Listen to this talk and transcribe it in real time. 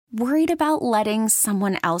Worried about letting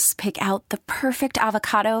someone else pick out the perfect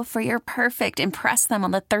avocado for your perfect impress them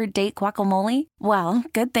on the third date guacamole? Well,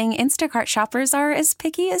 good thing Instacart shoppers are as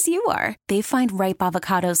picky as you are. They find ripe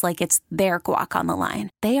avocados like it's their guac on the line.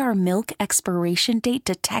 They are milk expiration date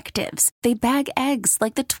detectives. They bag eggs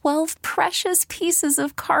like the 12 precious pieces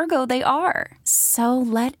of cargo they are. So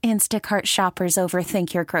let Instacart shoppers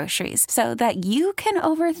overthink your groceries so that you can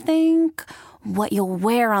overthink what you'll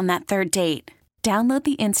wear on that third date. Download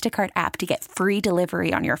the Instacart app to get free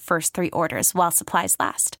delivery on your first 3 orders while supplies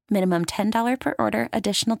last. Minimum $10 per order.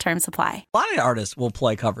 Additional terms apply. A lot of artists will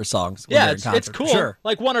play cover songs. Yeah, it's cool. Sure.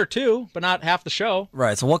 Like 1 or 2, but not half the show.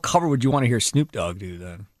 Right, so what cover would you want to hear Snoop Dogg do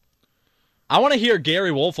then? I want to hear Gary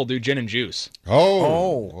Wolfel do Gin and Juice.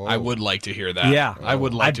 Oh. I would like to hear that. Yeah. I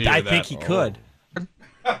would like to hear that. I think he could.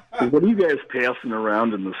 What are you guys passing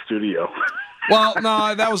around in the studio? Well,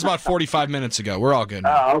 no, that was about 45 minutes ago. We're all good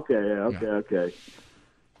now. Oh, okay.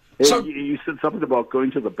 Hey, So- you said something about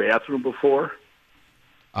going to the bathroom before?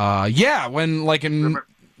 Yeah, when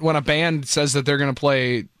a band says that they're going to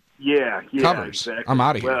play Yeah, covers, exactly. I'm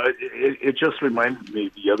out of here. Well, it just reminded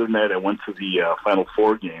me, the other night I went to the Final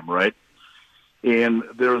Four game, right? And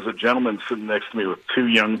there was a gentleman sitting next to me with 2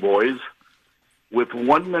 young boys. With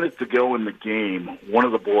 1 minute to go in the game, one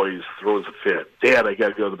of the boys throws a fit. Dad, I got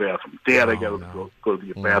to go to the bathroom. Dad, I got to go to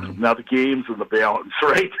the bathroom. Now the game's in the balance,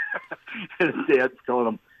 right? And his dad's telling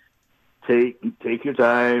him, take your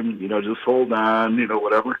time, just hold on,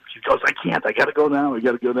 whatever. He goes, I can't. I got to go now.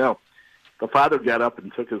 The father got up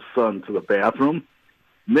and took his son to the bathroom,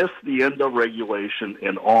 missed the end of regulation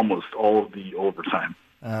and almost all of the overtime.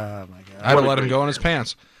 Oh, my God. I'd have let him go in his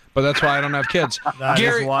pants. But that's why I don't have kids.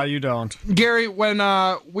 That's why you don't. Gary, when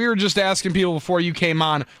we were just asking people before you came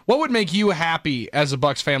on, what would make you happy as a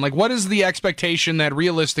Bucks fan? Like, what is the expectation that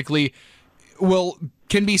realistically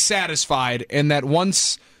can be satisfied, and that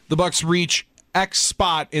once the Bucks reach X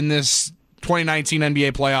spot in this 2019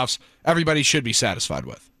 NBA playoffs, everybody should be satisfied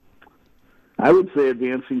with? I would say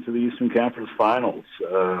advancing to the Eastern Conference Finals.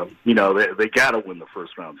 They got to win the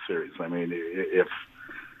first round series. I mean, if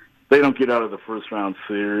they don't get out of the first round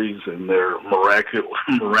series and they're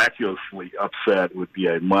miraculously upset, would be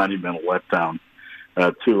a monumental letdown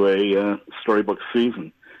to a storybook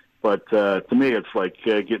season. But to me, it's like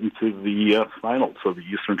getting to the finals of the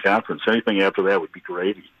Eastern Conference. Anything after that would be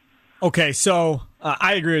gravy. Okay, so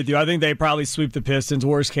I agree with you. I think they probably sweep the Pistons.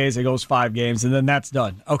 Worst case, it goes 5 games, and then that's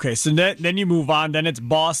done. Okay, so then you move on. Then it's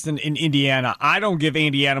Boston and Indiana. I don't give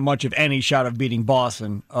Indiana much of any shot of beating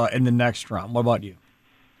Boston in the next round. What about you?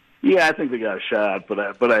 Yeah, I think they got a shot,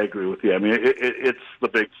 but I agree with you. I mean, it's the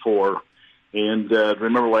Big Four. And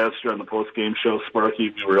remember last year on the post-game show,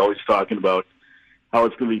 Sparky, we were always talking about how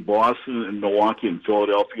it's going to be Boston and Milwaukee and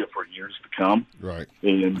Philadelphia for years to come. Right.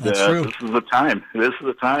 And this is the time. This is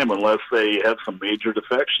the time, unless they have some major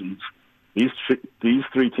defections. These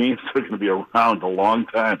 3 teams are going to be around a long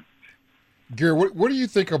time. Gary, what do you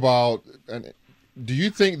think about – do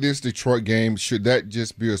you think this Detroit game, should that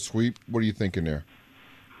just be a sweep? What are you thinking there?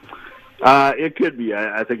 It could be.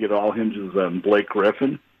 I think it all hinges on Blake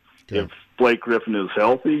Griffin. Okay. If Blake Griffin is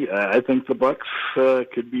healthy, I think the Bucks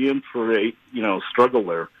could be in for a struggle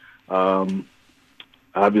there.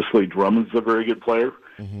 Obviously, Drummond's a very good player.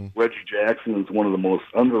 Mm-hmm. Reggie Jackson is one of the most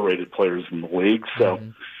underrated players in the league. So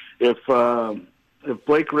if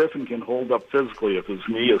Blake Griffin can hold up physically, if his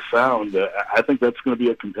knee is sound, I think that's going to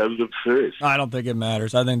be a competitive series. I don't think it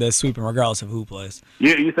matters. I think they sweep him regardless of who plays.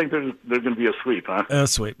 You think they're going to be a sweep, huh? A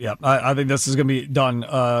sweep, yeah. I think this is going to be done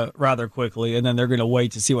rather quickly, and then they're going to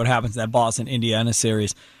wait to see what happens in that Boston-Indiana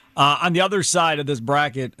series. On the other side of this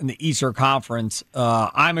bracket in the Eastern Conference,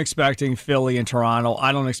 I'm expecting Philly and Toronto.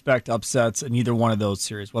 I don't expect upsets in either one of those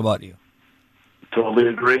series. What about you? Totally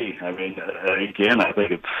agree. I mean, again, I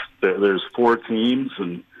think there's 4 teams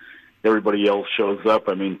and everybody else shows up.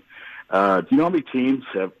 I mean, do you know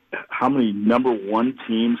how many number 1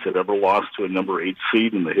 teams have ever lost to a number 8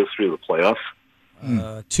 seed in the history of the playoffs?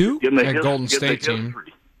 2? That Golden State team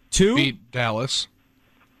 2 beat Dallas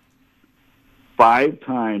 5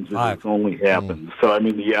 times. It has only happened. So I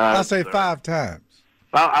mean, the odds. I'll say 5 times.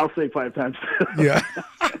 I'll say 5 times. Yeah.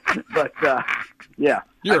 But yeah.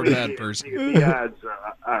 You're a bad person. The odds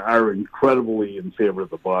are incredibly in favor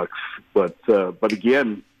of the Bucks, but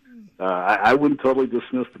again, I wouldn't totally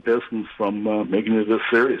dismiss the Pistons from making it this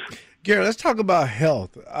series. Gary, let's talk about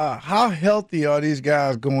health. How healthy are these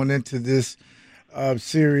guys going into this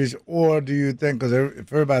series, or do you think, because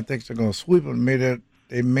if everybody thinks they're going to sweep them,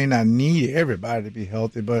 they may not need everybody to be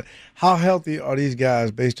healthy, but how healthy are these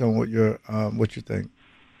guys based on what you think?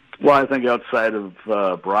 Well, I think outside of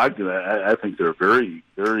Brogdon, I think they're very,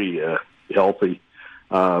 very healthy.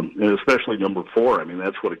 And especially number 4. I mean,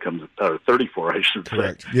 that's what it comes. Or 34, I should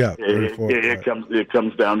Correct. say. Yeah, 34, It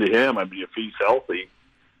comes down to him. I mean, if he's healthy,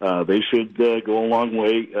 they should go a long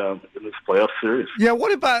way in this playoff series. Yeah,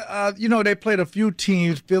 what about, they played a few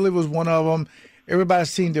teams. Philly was one of them. Everybody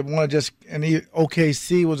seemed to want to just, and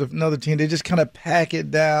OKC was another team. They just kind of pack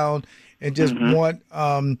it down and just want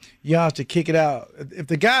Giannis to kick it out. If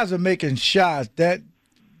the guys are making shots, a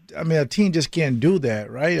team just can't do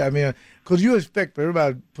that, right? I mean, because you expect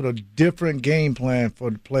everybody to put a different game plan for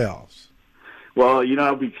the playoffs. Well,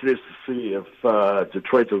 I'll be curious to see if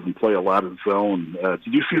Detroit doesn't play a lot of zone.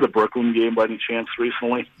 Did you see the Brooklyn game by any chance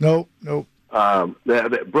recently? Nope.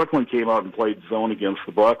 Brooklyn came out and played zone against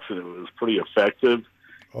the Bucks, and it was pretty effective.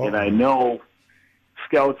 Oh. And I know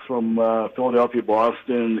scouts from Philadelphia,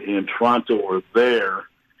 Boston, and Toronto were there,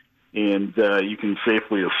 and you can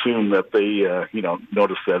safely assume that they,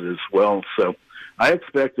 noticed that as well. So I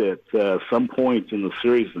expect at some point in the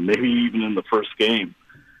series, and maybe even in the first game,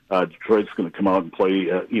 Detroit's going to come out and play,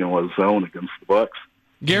 a zone against the Bucks.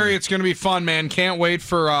 Gary, it's going to be fun, man. Can't wait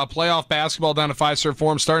for playoff basketball down at Fiserv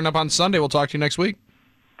Forum starting up on Sunday. We'll talk to you next week.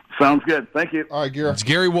 Sounds good. Thank you. All right, Gary. It's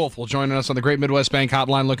Gary Wolfel joining us on the Great Midwest Bank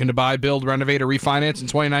Hotline, looking to buy, build, renovate, or refinance in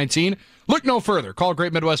 2019. Look no further. Call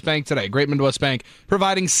Great Midwest Bank today. Great Midwest Bank,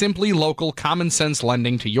 providing simply local, common-sense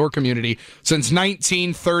lending to your community since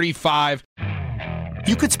 1935.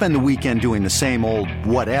 You could spend the weekend doing the same old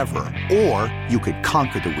whatever, or you could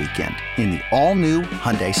conquer the weekend in the all-new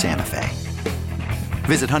Hyundai Santa Fe.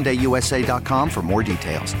 Visit HyundaiUSA.com for more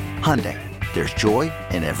details. Hyundai, there's joy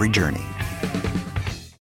in every journey.